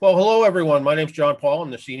Well, hello, everyone. My name is John Paul. I'm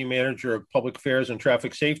the Senior Manager of Public Affairs and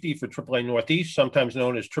Traffic Safety for AAA Northeast, sometimes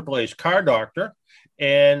known as AAA's Car Doctor.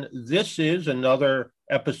 And this is another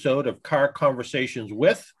episode of Car Conversations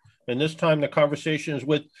with, and this time the conversation is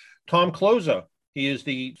with Tom Kloza. He is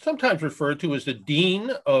sometimes referred to as the Dean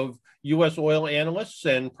of U.S. oil analysts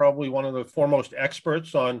and probably one of the foremost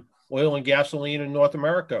experts on oil and gasoline in North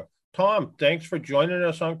America. Tom, thanks for joining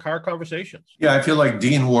us on Car Conversations. Yeah, I feel like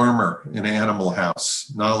Dean Wormer in Animal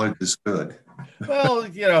House. Knowledge is good. Well,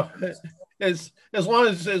 as long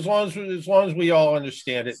as we all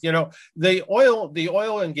understand it, the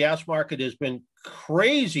oil and gas market has been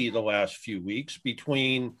crazy the last few weeks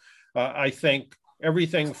between, I think,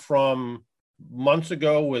 everything from months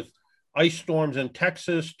ago with ice storms in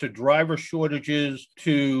Texas to driver shortages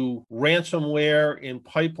to ransomware in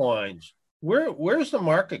pipelines. Where's the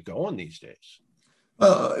market going these days?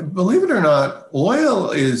 Believe it or not, oil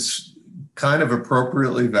is kind of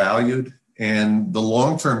appropriately valued, and the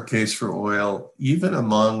long-term case for oil, even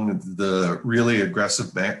among the really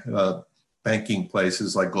aggressive banking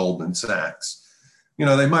places like Goldman Sachs,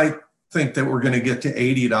 they might think that we're going to get to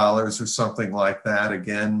 $80 or something like that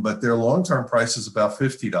again, but their long-term price is about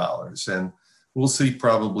 $50, and we'll see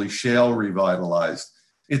probably shale revitalized.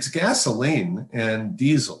 It's gasoline and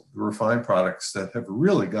diesel, the refined products, that have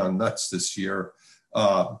really gone nuts this year.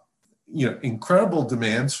 Incredible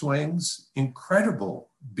demand swings, incredible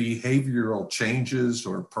behavioral changes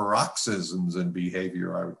or paroxysms in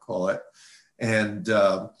behavior, I would call it, and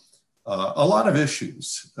a lot of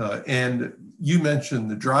issues. And you mentioned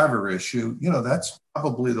the driver issue. That's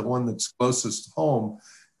probably the one that's closest home,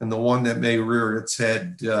 and the one that may rear its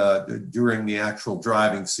head during the actual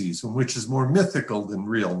driving season, which is more mythical than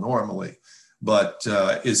real normally, but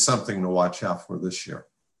is something to watch out for this year.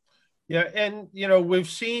 Yeah, and, we've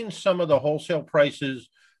seen some of the wholesale prices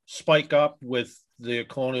spike up with the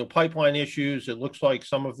Colonial Pipeline issues. It looks like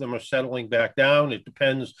some of them are settling back down. It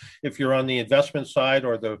depends if you're on the investment side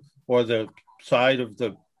or the side of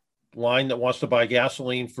the line that wants to buy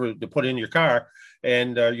gasoline to put in your car,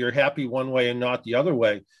 and you're happy one way and not the other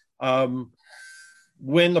way.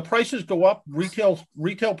 When the prices go up, retail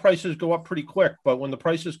prices go up pretty quick, but when the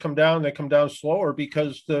prices come down, they come down slower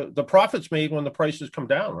because the profit's made when the prices come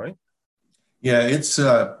down, right? Yeah, it's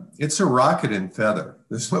a rocket and feather.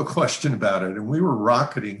 There's no question about it. And we were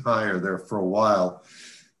rocketing higher there for a while.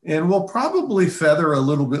 And we'll probably feather a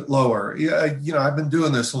little bit lower. Yeah, I've been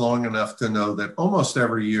doing this long enough to know that almost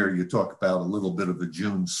every year you talk about a little bit of a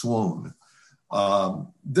June swoon.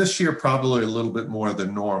 This year, probably a little bit more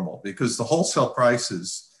than normal because the wholesale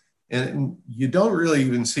prices, and you don't really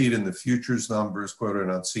even see it in the futures numbers quoted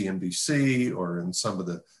on CNBC or in some of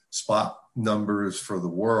the spot numbers for the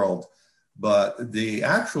world, but the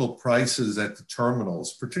actual prices at the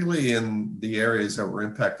terminals, particularly in the areas that were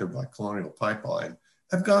impacted by Colonial Pipeline,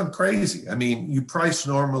 have gone crazy. I mean, you price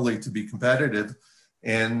normally to be competitive,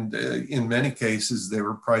 and in many cases, they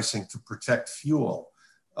were pricing to protect fuel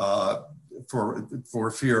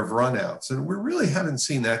for fear of runouts. And we really haven't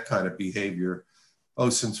seen that kind of behavior,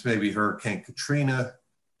 since maybe Hurricane Katrina.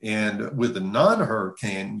 And with a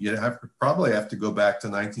non-hurricane, you probably have to go back to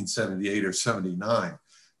 1978 or 79.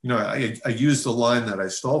 I used a line that I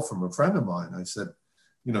stole from a friend of mine. I said,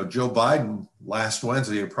 Joe Biden last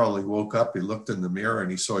Wednesday, he probably woke up, he looked in the mirror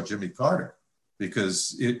and he saw Jimmy Carter,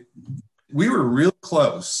 because we were real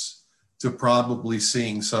close to probably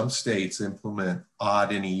seeing some states implement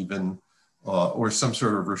odd and even or some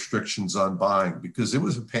sort of restrictions on buying, because it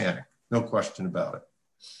was a panic, no question about it.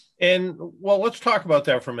 And well, let's talk about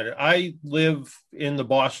that for a minute. I live in the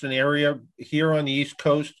Boston area here on the East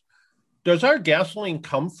Coast. Does our gasoline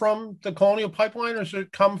come from the Colonial Pipeline, or does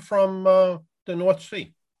it come from the North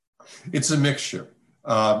Sea? It's a mixture.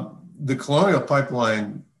 The Colonial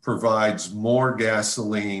Pipeline provides more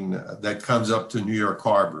gasoline that comes up to New York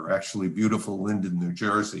Harbor, actually beautiful Linden, New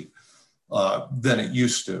Jersey, than it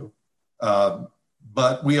used to.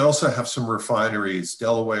 But we also have some refineries,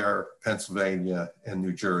 Delaware, Pennsylvania, and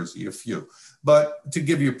New Jersey, a few. But to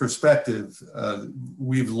give you perspective,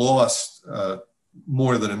 we've lost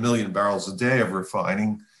more than 1 million barrels a day of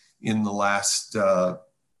refining in the last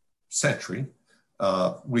century.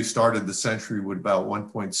 We started the century with about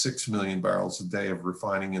 1.6 million barrels a day of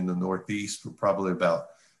refining in the Northeast. We're probably about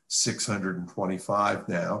 625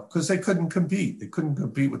 now, because they couldn't compete. They couldn't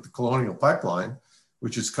compete with the Colonial Pipeline,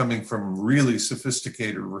 which is coming from really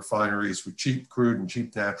sophisticated refineries with cheap crude and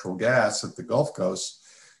cheap natural gas at the Gulf Coast.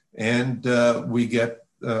 And we get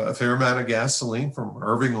a fair amount of gasoline from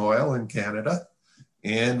Irving Oil in Canada.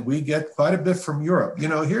 And we get quite a bit from Europe.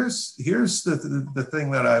 Here's the thing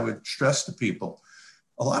that I would stress to people.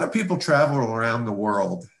 a lot of people travel around the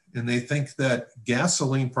world and they think that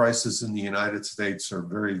gasoline prices in the United States are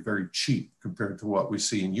very, very cheap compared to what we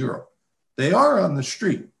see in Europe. They are on the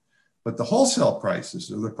street, but the wholesale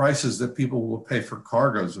prices, or the prices that people will pay for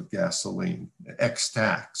cargoes of gasoline,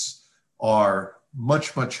 ex-tax, are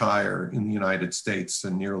much, much higher in the United States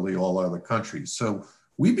than nearly all other countries. So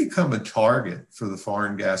we become a target for the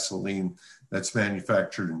foreign gasoline that's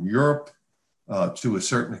manufactured in Europe, to a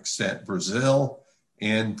certain extent, Brazil,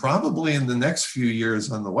 and probably in the next few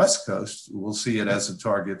years on the West Coast, we'll see it as a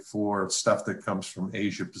target for stuff that comes from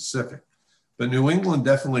Asia Pacific. But New England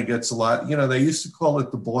definitely gets a lot. You know, they used to call it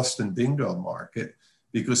the Boston bingo market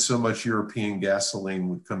because so much European gasoline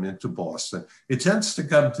would come into Boston. It tends to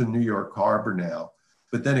come to New York Harbor now,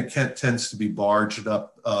 but then it tends to be barged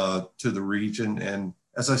up to the region. And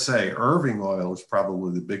as I say, Irving Oil is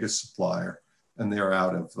probably the biggest supplier, and they're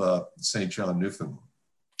out of St. John, Newfoundland.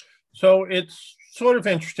 So it's sort of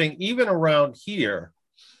interesting. Even around here,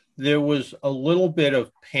 there was a little bit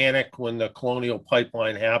of panic when the Colonial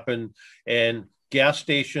Pipeline happened, and gas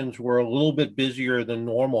stations were a little bit busier than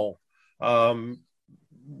normal.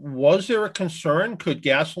 Was there a concern? Could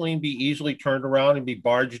gasoline be easily turned around and be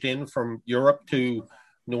barged in from Europe to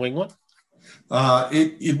New England?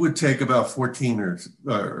 It would take about 14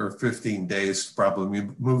 or 15 days to probably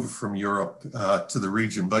move from Europe to the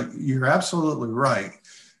region, but you're absolutely right.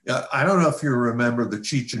 I don't know if you remember the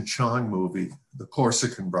Cheech and Chong movie, The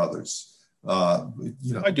Corsican Brothers.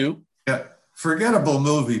 I do. Yeah, forgettable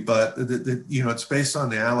movie, but it's based on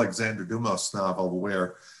the Alexander Dumas novel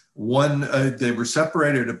where they were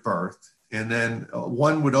separated at birth, and then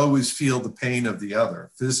one would always feel the pain of the other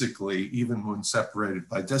physically, even when separated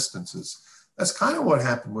by distances. That's kind of what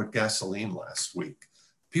happened with gasoline last week.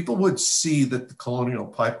 People would see that the Colonial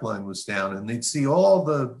Pipeline was down, and they'd see all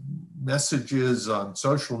the messages on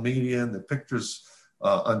social media and the pictures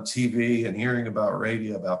on TV and hearing about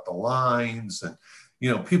radio about the lines. And,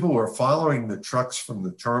 people were following the trucks from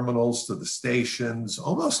the terminals to the stations,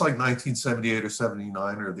 almost like 1978 or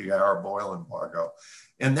 79 or the Arab oil embargo.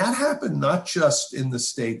 And that happened not just in the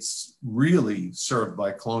states really served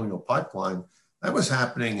by Colonial Pipeline. That was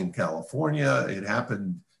happening in California. It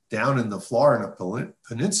happened down in the Florida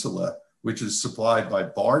Peninsula, which is supplied by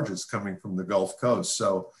barges coming from the Gulf Coast.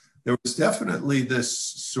 So there was definitely this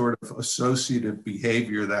sort of associative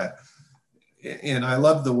behavior that, and I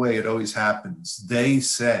love the way it always happens. They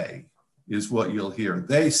say is what you'll hear.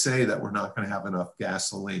 They say that we're not going to have enough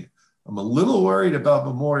gasoline. I'm a little worried about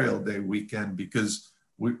Memorial Day weekend because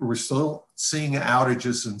we're still seeing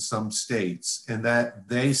outages in some states, and that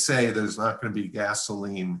they say there's not going to be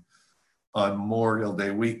gasoline on Memorial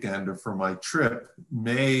Day weekend or for my trip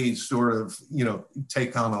may sort of,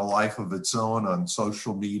 take on a life of its own on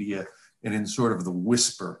social media and in sort of the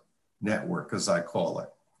whisper network, as I call it.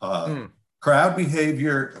 Crowd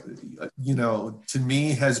behavior, to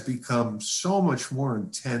me has become so much more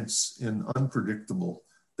intense and unpredictable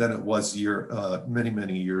than it was many,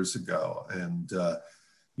 many years ago. And,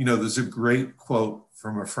 there's a great quote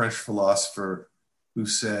from a French philosopher who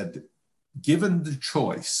said, given the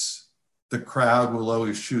choice, the crowd will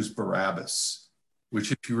always choose Barabbas,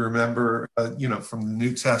 which if you remember, from the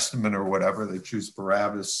New Testament or whatever, they choose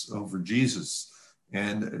Barabbas over Jesus.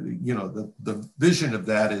 And, the vision of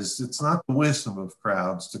that is it's not the wisdom of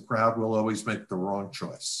crowds. The crowd will always make the wrong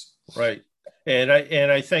choice. Right. And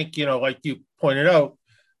I think, like you pointed out,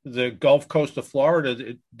 the Gulf Coast of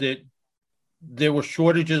Florida, that there were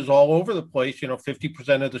shortages all over the place.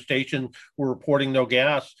 50% of the stations were reporting no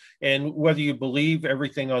gas. And whether you believe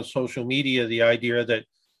everything on social media, the idea that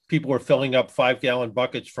people are filling up 5-gallon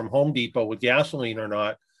buckets from Home Depot with gasoline or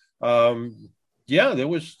not, there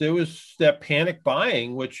was that panic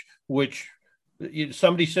buying, which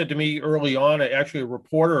somebody said to me early on. Actually, a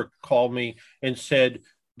reporter called me and said,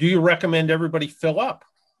 "Do you recommend everybody fill up?"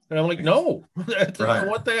 And I'm like, "No, that's right.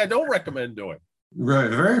 One thing I don't recommend doing." Right,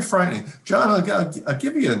 very frightening. John, I'll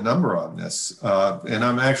give you a number on this, and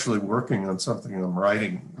I'm actually working on something I'm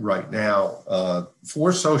writing right now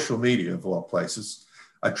for social media, of all places.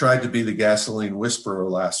 I tried to be the gasoline whisperer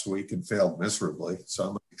last week and failed miserably, so I'm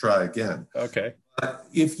going to try again. Okay.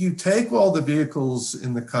 If you take all the vehicles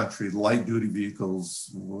in the country, light-duty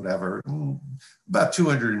vehicles, whatever, about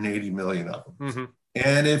 280 million of them. Mm-hmm.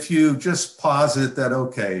 And if you just posit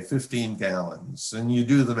that, 15 gallons, and you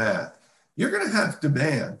do the math, you're going to have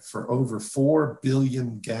demand for over 4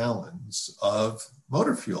 billion gallons of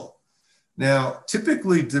motor fuel. Now,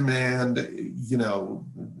 typically demand,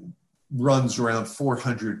 runs around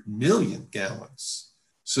 400 million gallons.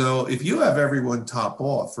 So if you have everyone top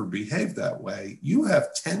off or behave that way, you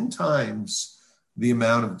have 10 times the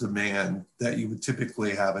amount of demand that you would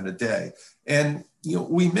typically have in a day. And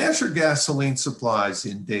we measure gasoline supplies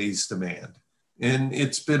in days demand, and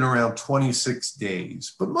it's been around 26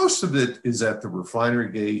 days, but most of it is at the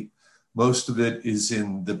refinery gate. Most of it is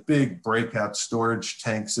in the big breakout storage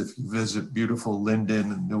tanks. If you visit beautiful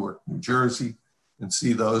Linden and Newark, New Jersey, and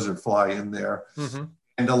see those or fly in there. Mm-hmm.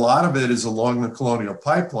 And a lot of it is along the Colonial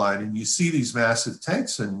Pipeline, and you see these massive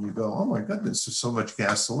tanks and you go, oh my goodness, there's so much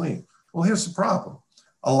gasoline. Well, here's the problem.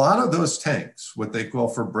 A lot of those tanks, what they call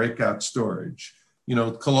for breakout storage,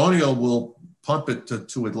 Colonial will pump it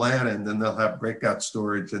to Atlanta, and then they'll have breakout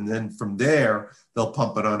storage. And then from there, they'll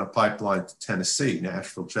pump it on a pipeline to Tennessee,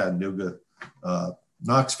 Nashville, Chattanooga,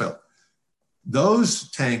 Knoxville.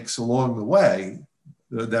 Those tanks along the way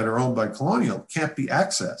that are owned by Colonial can't be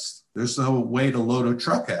accessed. There's no way to load a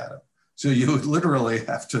truck at them. So you would literally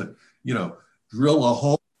have to, drill a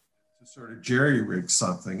hole to sort of jerry rig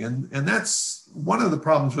something. And that's one of the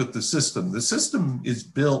problems with the system. The system is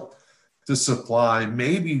built to supply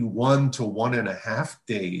maybe 1 to 1.5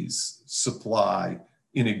 days supply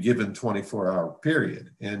in a given 24-hour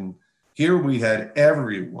period. And here we had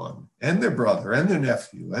everyone and their brother and their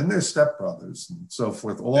nephew and their stepbrothers and so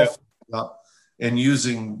forth all up and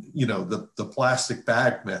using, the plastic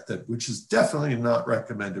bag method, which is definitely not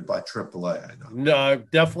recommended by AAA. I know. No,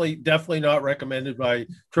 definitely not recommended by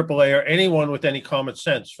AAA or anyone with any common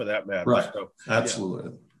sense, for that matter. Right. So,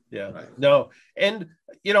 absolutely. Yeah. Right. No. And,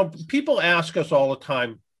 people ask us all the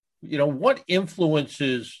time, what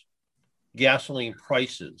influences gasoline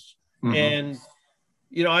prices? Mm-hmm.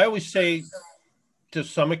 And, I always say, to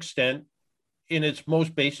some extent, in its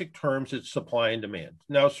most basic terms, it's supply and demand.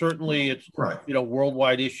 Now, certainly it's, right,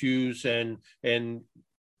 worldwide issues and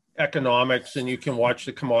economics, and you can watch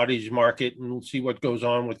the commodities market and see what goes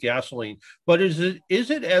on with gasoline. But is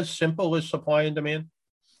it as simple as supply and demand?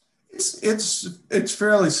 It's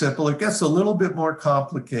fairly simple. It gets a little bit more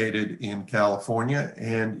complicated in California,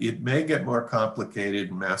 and it may get more complicated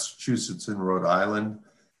in Massachusetts and Rhode Island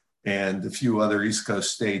and a few other East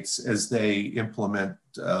Coast states as they implement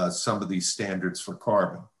some of these standards for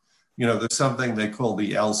carbon. There's something they call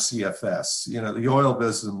the LCFS. The oil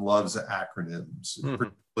business loves acronyms,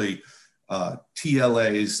 particularly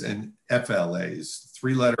TLAs and FLAs,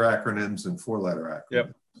 3-letter acronyms and 4-letter acronyms.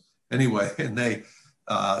 Yep. Anyway, and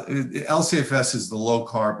LCFS is the low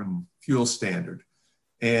carbon fuel standard.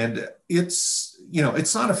 And it's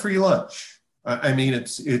not a free lunch. I mean,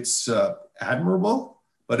 it's admirable,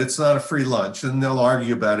 but it's not a free lunch. And they'll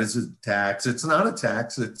argue about, is it a tax? It's not a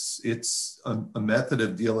tax. It's a method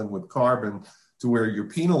of dealing with carbon to where you're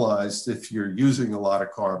penalized if you're using a lot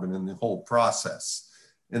of carbon in the whole process.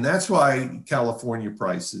 And that's why California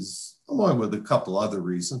prices, along with a couple other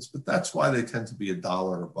reasons, but that's why they tend to be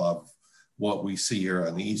 $1 above what we see here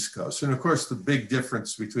on the East Coast. And of course, the big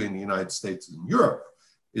difference between the United States and Europe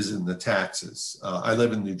is in the taxes. I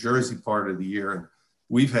live in New Jersey part of the year, and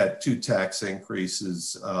we've had 2 tax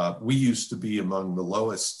increases. We used to be among the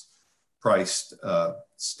lowest priced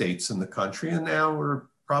states in the country, and now we're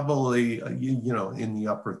probably, in the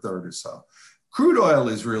upper third or so. Crude oil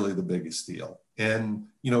is really the biggest deal. And,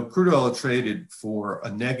 crude oil traded for a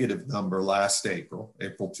negative number last April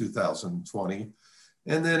 2020.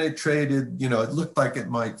 And then it traded, it looked like it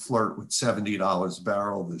might flirt with $70 a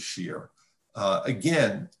barrel this year.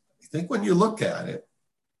 Again, I think when you look at it,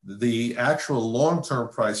 the actual long-term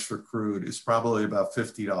price for crude is probably about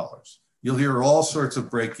 $50. You'll hear all sorts of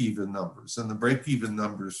break-even numbers, and the break-even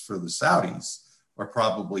numbers for the Saudis are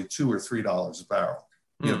probably $2 or $3 a barrel.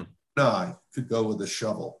 I could go with a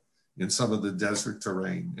shovel in some of the desert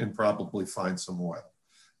terrain and probably find some oil.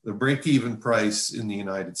 The break-even price in the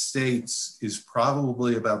United States is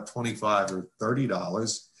probably about $25 or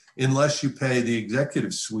 $30, unless you pay the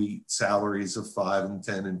executive suite salaries of 5 and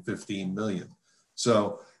 10 and 15 million.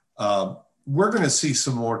 So we're going to see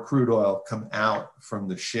some more crude oil come out from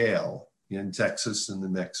the shale in Texas and New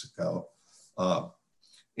Mexico.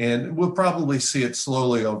 And we'll probably see it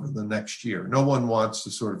slowly over the next year. No one wants to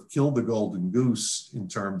sort of kill the golden goose in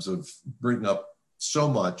terms of bring up so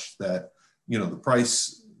much that, the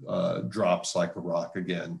price drops like a rock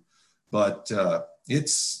again. But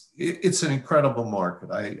it's an incredible market.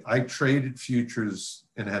 I traded futures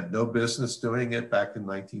and had no business doing it back in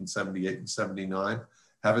 1978 and 79.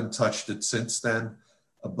 Haven't touched it since then.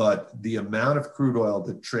 But the amount of crude oil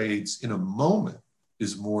that trades in a moment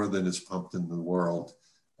is more than is pumped in the world,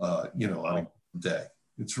 on a day.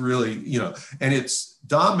 It's really, and it's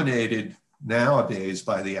dominated nowadays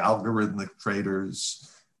by the algorithmic traders,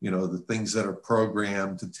 the things that are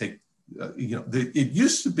programmed to take, it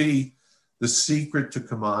used to be the secret to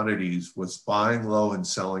commodities was buying low and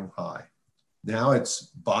selling high. Now it's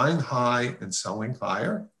buying high and selling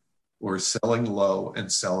higher, or selling low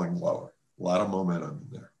and selling lower. A lot of momentum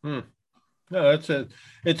in there. No, it's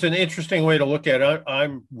an interesting way to look at it.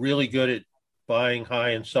 I'm really good at buying high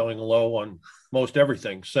and selling low on most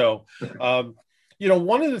everything. So, one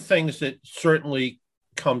of the things that certainly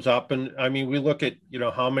comes up, and I mean, we look at,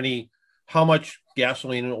 how much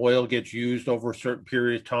gasoline and oil gets used over a certain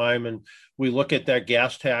period of time. And we look at that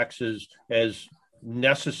gas taxes as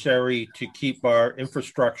necessary to keep our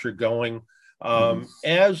infrastructure going.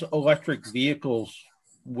 As electric vehicles,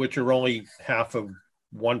 which are only half of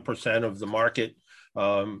 1% of the market,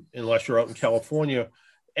 unless you're out in California,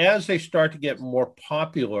 as they start to get more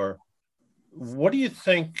popular, what do you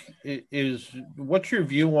think what's your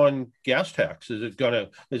view on gas tax? Is it going to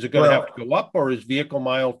have to go up, or is vehicle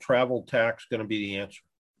mile travel tax going to be the answer?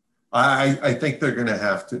 I think they're going to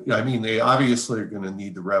have to. I mean, they obviously are going to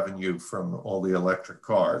need the revenue from all the electric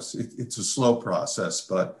cars. It's a slow process,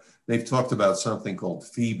 but they've talked about something called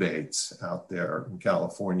fee baits out there in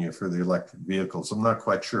California for the electric vehicles. I'm not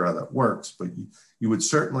quite sure how that works, but you would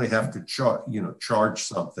certainly have to charge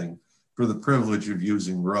something for the privilege of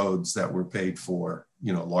using roads that were paid for,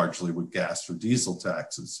 largely with gas or diesel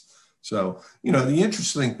taxes. So, the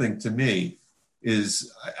interesting thing to me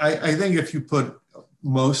is I think if you put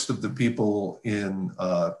most of the people in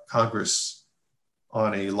Congress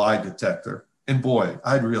on a lie detector, and boy,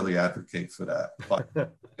 I'd really advocate for that.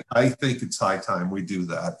 But I think it's high time we do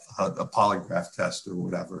that, a polygraph test or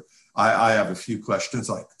whatever. I have a few questions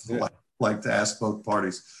like to ask both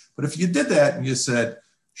parties. But if you did that and you said,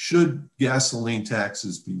 should gasoline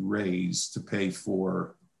taxes be raised to pay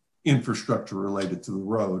for infrastructure related to the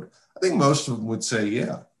road? I think most of them would say,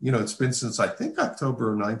 yeah. It's been since, I think,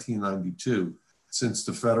 October of 1992 since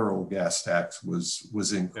the federal gas tax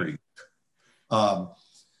was increased.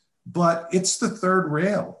 But it's the third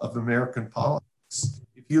rail of American politics.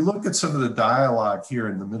 If you look at some of the dialogue here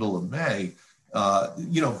in the middle of May,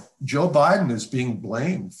 Joe Biden is being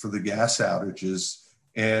blamed for the gas outages.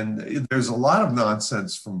 And there's a lot of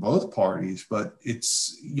nonsense from both parties, but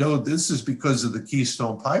it's, this is because of the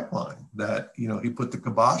Keystone Pipeline that, he put the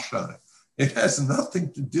kibosh on it. It has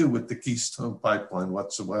nothing to do with the Keystone Pipeline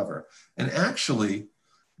whatsoever. And actually,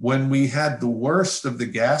 when we had the worst of the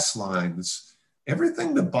gas lines,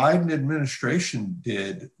 everything the Biden administration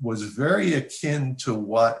did was very akin to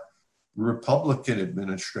what Republican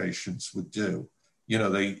administrations would do.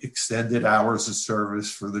 They extended hours of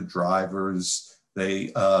service for the drivers.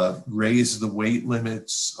 They raised the weight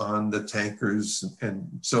limits on the tankers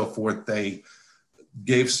and so forth. They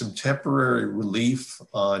gave some temporary relief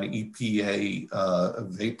on EPA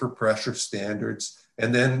vapor pressure standards.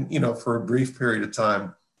 And then, for a brief period of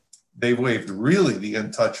time, they waived really the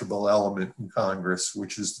untouchable element in Congress,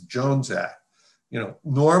 which is the Jones Act.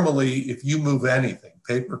 Normally, if you move anything,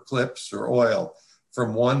 paper clips or oil,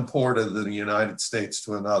 from one port of the United States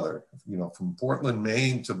to another, from Portland,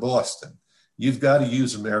 Maine to Boston, you've got to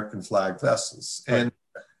use American flag vessels. And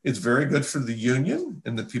it's very good for the union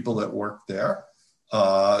and the people that work there.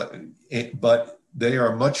 But they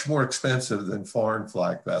are much more expensive than foreign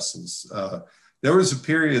flag vessels. There was a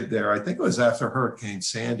period there, I think it was after Hurricane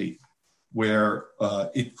Sandy, where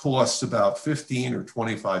it costs about 15 or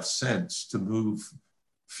 25 cents to move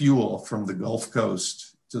fuel from the Gulf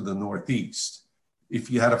Coast to the Northeast. If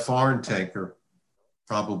you had a foreign tanker,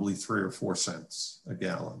 probably 3 or 4 cents a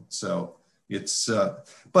gallon. So it's,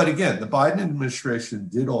 but again, the Biden administration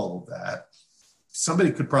did all of that.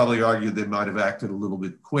 Somebody could probably argue they might have acted a little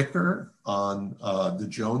bit quicker on the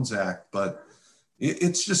Jones Act, but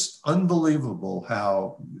it's just unbelievable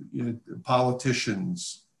how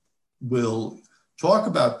politicians will talk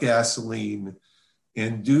about gasoline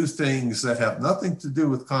and do things that have nothing to do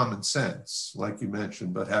with common sense, like you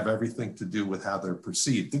mentioned, but have everything to do with how they're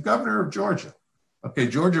perceived. The governor of Georgia,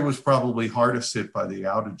 Georgia was probably hardest hit by the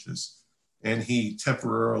outages, and he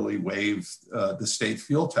temporarily waived the state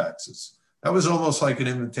fuel taxes. That was almost like an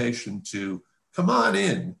invitation to come on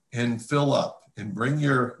in and fill up and bring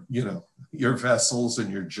your vessels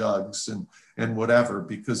and your jugs and whatever,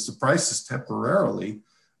 because the price is temporarily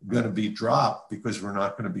going to be dropped because we're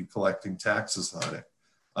not going to be collecting taxes on it.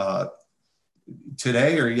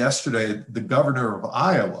 Today or yesterday, the governor of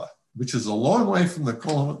Iowa, which is a long way from the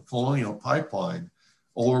Colonial Pipeline,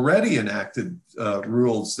 already enacted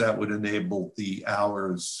rules that would enable the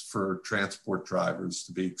hours for transport drivers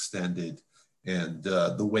to be extended and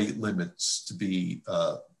the weight limits to be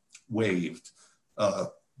waived.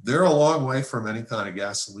 They're a long way from any kind of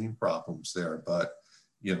gasoline problems there, but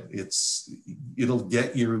it'll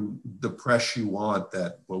get you the press you want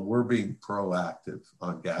that, well, we're being proactive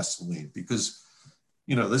on gasoline because,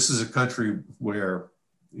 this is a country where,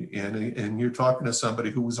 and you're talking to somebody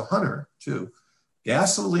who was a hunter too,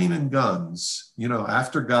 gasoline and guns,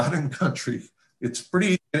 after God and country, it's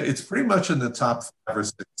pretty much in the top 5 or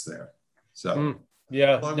 6 there. So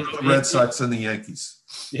yeah, along with the Red Sox and the Yankees.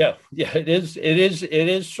 Yeah, it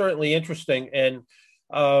is certainly interesting. And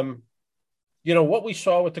what we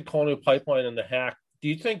saw with the Colonial Pipeline and the hack, do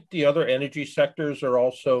you think the other energy sectors are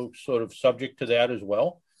also sort of subject to that as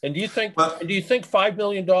well? And do you think $5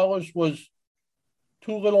 million was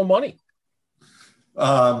too little money?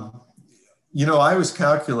 I was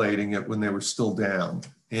calculating it when they were still down.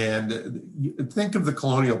 And think of the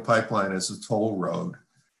Colonial Pipeline as a toll road.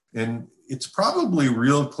 And it's probably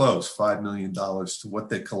real close, $5 million to what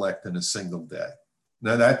they collect in a single day.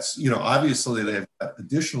 Now that's, obviously they have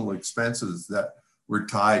additional expenses that were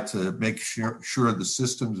tied to make sure the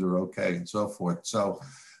systems are okay and so forth. So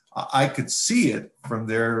I could see it from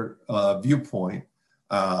their viewpoint.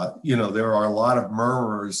 There are a lot of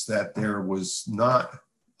murmurs that there was not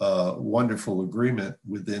a wonderful agreement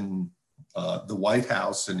within the White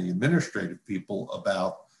House and the administrative people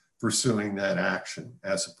about pursuing that action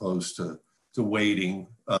as opposed to waiting.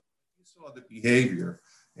 You saw the behavior,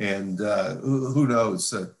 and who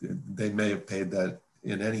knows, they may have paid that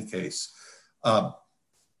in any case.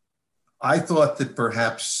 I thought that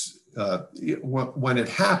perhaps when it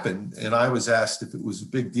happened, and I was asked if it was a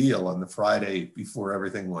big deal on the Friday before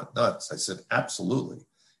everything went nuts, I said, absolutely.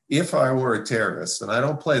 If I were a terrorist, and I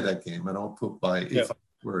don't play that game, I don't put my if I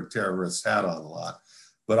were a terrorist hat on a lot,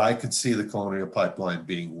 but I could see the Colonial Pipeline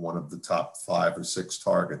being one of the top 5 or 6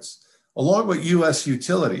 targets, along with U.S.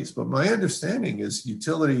 utilities. But my understanding is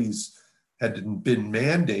utilities had been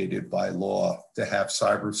mandated by law to have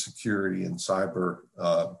cybersecurity and cyber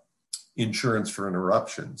insurance for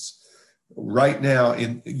interruptions. Right now,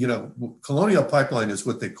 Colonial Pipeline is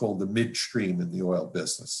what they call the midstream in the oil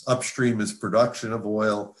business. Upstream is production of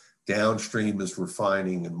oil, downstream is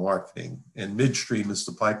refining and marketing, and midstream is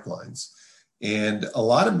the pipelines. And a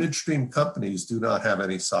lot of midstream companies do not have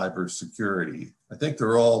any cybersecurity. I think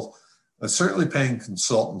they're all certainly paying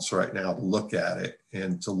consultants right now to look at it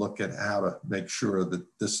and to look at how to make sure that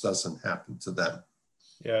this doesn't happen to them.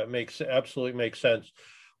 Yeah, it absolutely makes sense.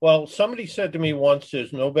 Well, somebody said to me once,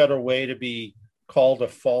 there's no better way to be called a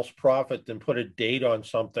false prophet than put a date on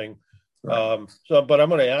something. Right. But I'm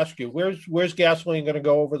going to ask you, where's gasoline going to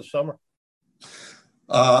go over the summer?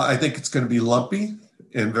 I think it's going to be lumpy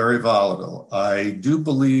and very volatile. I do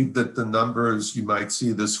believe that the numbers you might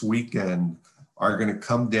see this weekend are going to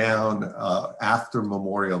come down after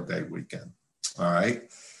Memorial Day weekend. All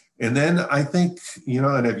right. And then I think,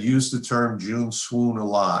 and I've used the term June swoon a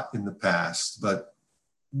lot in the past, but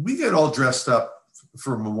we get all dressed up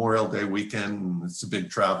for Memorial Day weekend. It's a big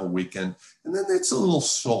travel weekend. And then it's a little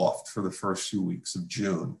soft for the first few weeks of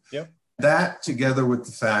June. Yep. That together with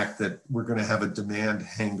the fact that we're going to have a demand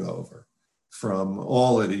hangover from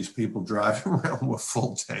all of these people driving around with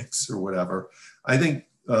full tanks or whatever, I think,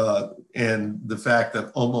 and the fact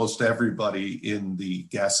that almost everybody in the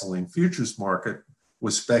gasoline futures market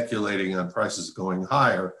was speculating on prices going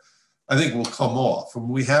higher, I think will come off. And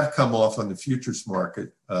we have come off on the futures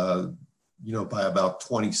market, by about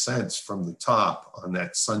 20 cents from the top on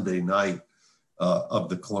that Sunday night of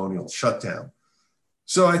the Colonial shutdown.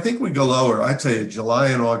 So I think we go lower. I tell you, July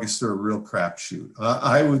and August are a real crapshoot.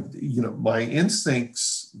 I would, my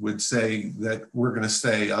instincts would say that we're going to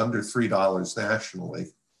stay under $3 nationally.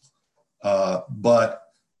 But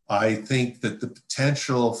I think that the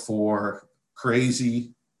potential for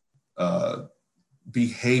crazy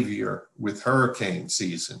behavior with hurricane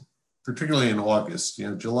season, particularly in August.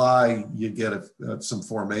 July, you get some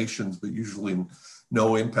formations, but usually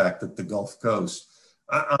no impact at the Gulf Coast.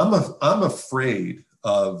 I'm afraid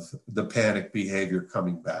of the panic behavior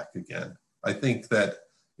coming back again. I think that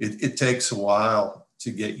it takes a while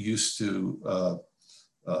to get used to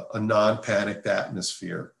a non-panicked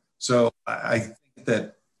atmosphere. So I think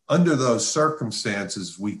that under those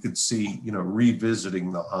circumstances, we could see,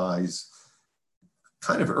 revisiting the highs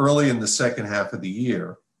kind of early in the second half of the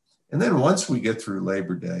year. And then once we get through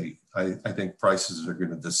Labor Day, I think prices are going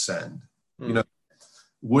to descend.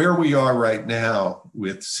 Where we are right now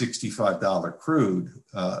with $65 crude,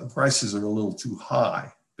 prices are a little too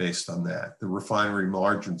high based on that. The refinery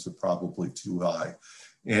margins are probably too high.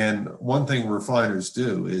 And one thing refiners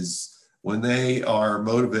do is when they are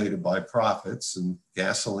motivated by profits, and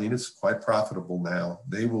gasoline is quite profitable now,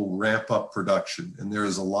 they will ramp up production. And there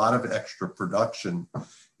is a lot of extra production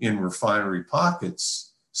in refinery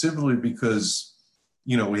pockets simply because,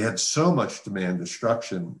 we had so much demand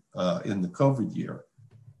destruction in the COVID year.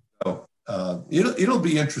 So it'll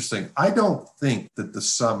be interesting. I don't think that the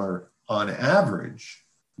summer, on average,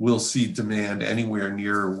 will see demand anywhere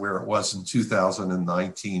near where it was in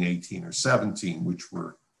 2019, 18, or 17, which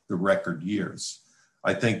were the record years.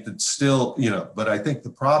 I think that still, but I think the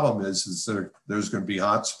problem is there's going to be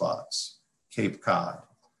hot spots: Cape Cod,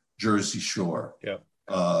 Jersey Shore,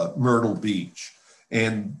 Myrtle Beach.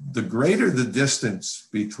 And the greater the distance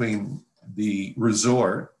between the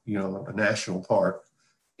resort, a national park,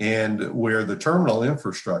 and where the terminal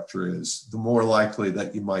infrastructure is, the more likely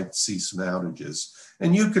that you might see some outages.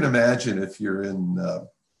 And you can imagine if you're in,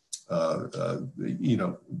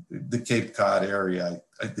 the Cape Cod area.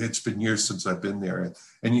 It's been years since I've been there,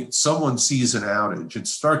 and someone sees an outage, it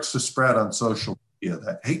starts to spread on social media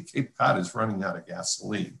that, hey, Cape Cod is running out of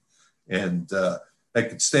gasoline, and they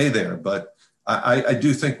could stay there. But I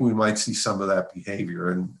do think we might see some of that behavior,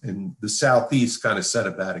 and the Southeast kind of set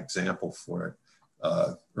a bad example for it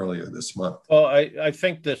earlier this month. Well, I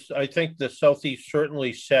think the Southeast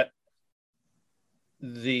certainly set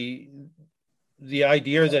the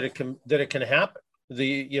idea that it can happen.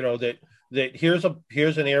 That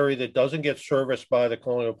here's an area that doesn't get serviced by the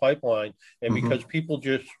Colonial Pipeline, and because people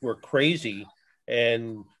just were crazy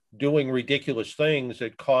and doing ridiculous things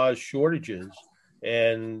that caused shortages,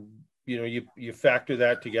 and you factor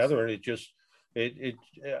that together, and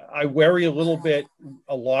I worry a little bit.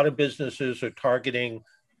 A lot of businesses are targeting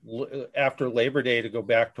after Labor Day to go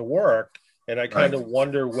back to work, and I kind of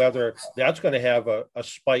wonder whether that's going to have a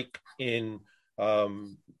spike in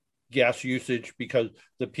gas usage, because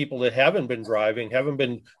the people that haven't been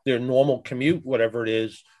their normal commute, whatever it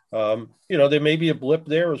is, there may be a blip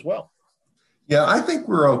there as well. Yeah, I think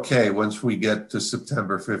we're okay once we get to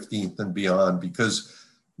September 15th and beyond, because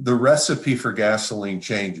the recipe for gasoline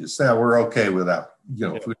changes. Now, we're okay without,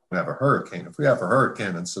 if we don't have a hurricane. If we have a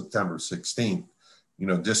hurricane on September 16th,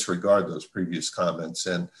 disregard those previous comments.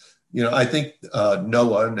 And, I think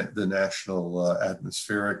NOAA, the National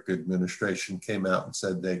Atmospheric Administration, came out and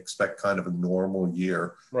said they expect kind of a normal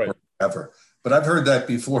year forever. But I've heard that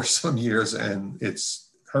before some years, and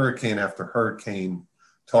it's hurricane after hurricane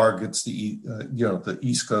targets the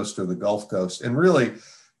East Coast or the Gulf Coast. And really,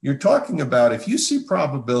 you're talking about, if you see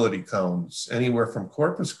probability cones anywhere from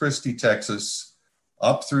Corpus Christi, Texas,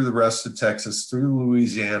 up through the rest of Texas, through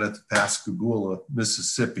Louisiana to Pascagoula,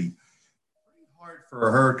 Mississippi, pretty hard for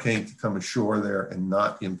a hurricane to come ashore there and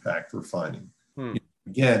not impact refining.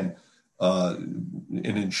 Again, an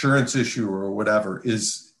insurance issue or whatever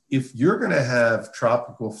is, if you're going to have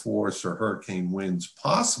tropical force or hurricane winds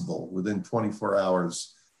possible within 24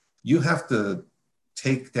 hours, you have to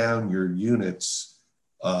take down your units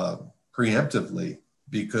preemptively,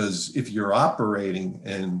 because if you're operating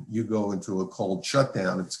and you go into a cold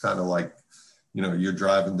shutdown, it's kind of like, you're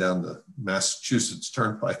driving down the Massachusetts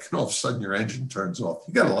Turnpike and all of a sudden your engine turns off.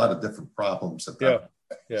 You got a lot of different problems at that.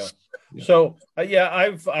 Yeah. So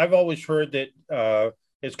I've always heard that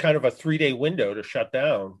it's kind of a 3-day window to shut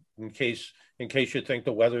down in case you think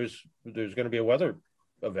there's going to be a weather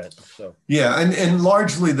event. So and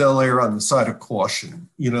largely they'll err on the side of caution.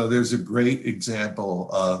 There's a great example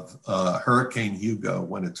of Hurricane Hugo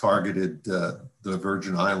when it targeted the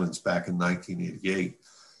Virgin Islands back in 1988.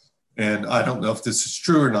 And I don't know if this is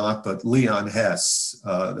true or not, but Leon Hess,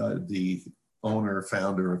 the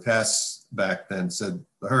founder of Hess back then, said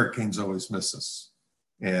the hurricanes always miss us.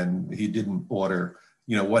 And he didn't order.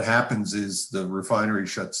 What happens is the refinery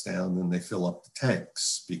shuts down and they fill up the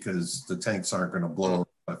tanks, because the tanks aren't going to blow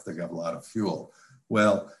if they got a lot of fuel.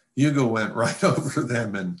 Well, Hugo went right over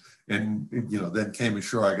them and then came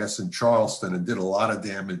ashore, I guess, in Charleston, and did a lot of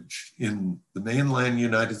damage in the mainland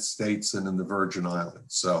United States and in the Virgin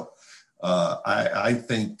Islands. So I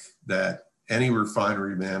think that any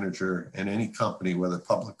refinery manager and any company, whether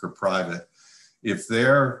public or private, if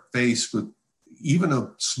they're faced with even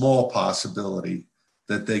a small possibility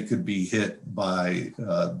that they could be hit by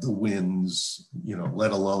the winds,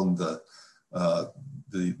 let alone the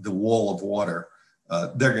wall of water,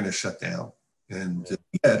 they're going to shut down. And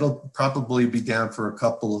it'll probably be down for a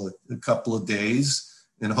couple of days,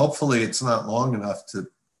 and hopefully it's not long enough to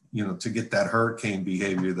get that hurricane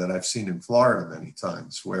behavior that I've seen in Florida many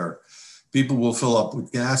times, where people will fill up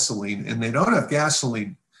with gasoline, and they don't have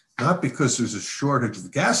gasoline not because there's a shortage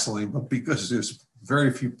of gasoline, but because there's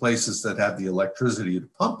very few places that have the electricity to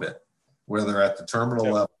pump it, whether at the terminal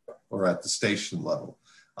level or at the station level.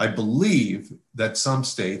 I believe that some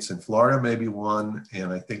states, and Florida may be one,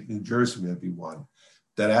 and I think New Jersey may be one,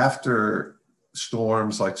 that after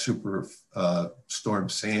storms like Storm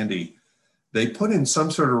Sandy, they put in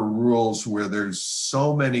some sort of rules where there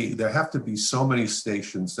have to be so many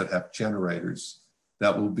stations that have generators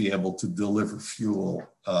that will be able to deliver fuel,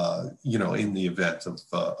 in the event of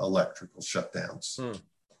electrical shutdowns.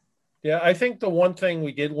 Yeah, I think the one thing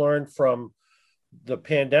we did learn from the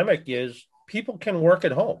pandemic is people can work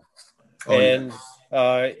at home. And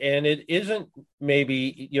it isn't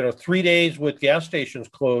maybe, 3 days with gas stations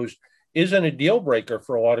closed isn't a deal breaker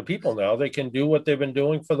for a lot of people now. They can do what they've been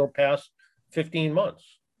doing for the past 15 months.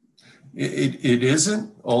 It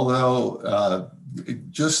isn't, although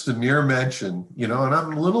just the mere mention, and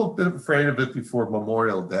I'm a little bit afraid of it before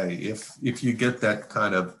Memorial Day. If you get that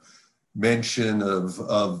kind of mention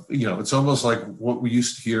of it's almost like what we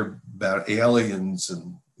used to hear about aliens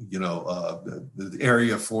and, the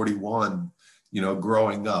Area 41,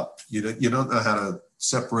 growing up. You don't know how to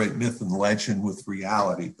separate myth and legend with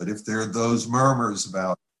reality. But if there are those murmurs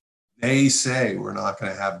about, they say we're not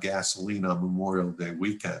going to have gasoline on Memorial Day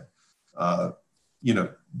weekend,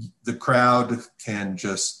 the crowd can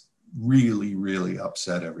just really, really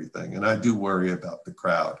upset everything. And I do worry about the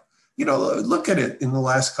crowd. Look at it in the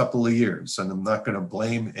last couple of years, and I'm not going to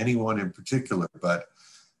blame anyone in particular, but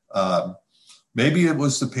maybe it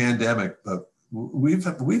was the pandemic, but we've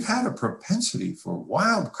had a propensity for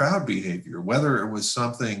wild crowd behavior, whether it was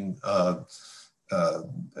something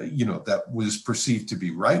that was perceived to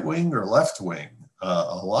be right wing or left wing.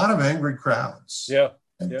 A lot of angry crowds. Yeah.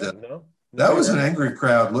 And, that was an angry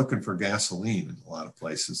crowd looking for gasoline in a lot of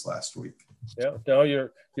places last week. Yeah, no,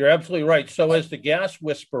 you're absolutely right. So as the gas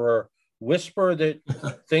whisperer, whisper that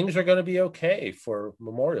things are going to be okay for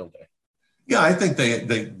Memorial Day. Yeah, I think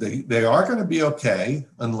they are going to be okay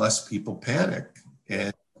unless people panic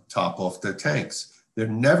and top off their tanks. They're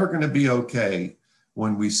never going to be okay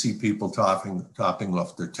when we see people topping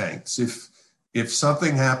off their tanks. If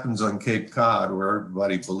something happens on Cape Cod where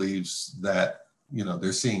everybody believes that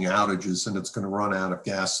they're seeing outages and it's going to run out of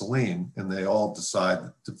gasoline and they all decide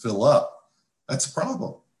to fill up, that's a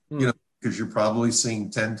problem, because you're probably seeing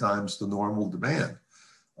 10 times the normal demand.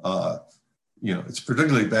 It's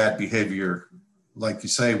particularly bad behavior, like you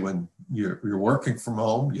say, when you're working from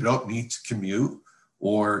home, you don't need to commute,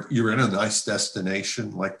 or you're in a nice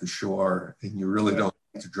destination like the shore and you really don't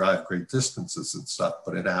need to drive great distances and stuff,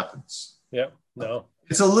 but it happens. Yeah, no.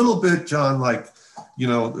 It's a little bit, John, like,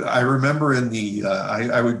 I remember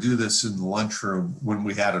I would do this in the lunchroom when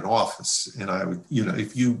we had an office, and I would,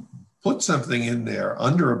 if you put something in there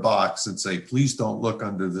under a box and say, please don't look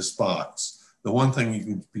under this box, the one thing you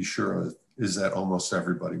can be sure of is that almost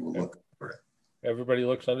everybody will look under it. Everybody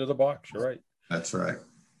looks under the box. You're right. That's right.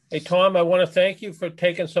 Hey, Tom, I want to thank you for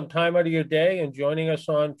taking some time out of your day and joining us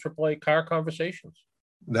on AAA Car Conversations.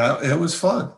 Now, it was fun.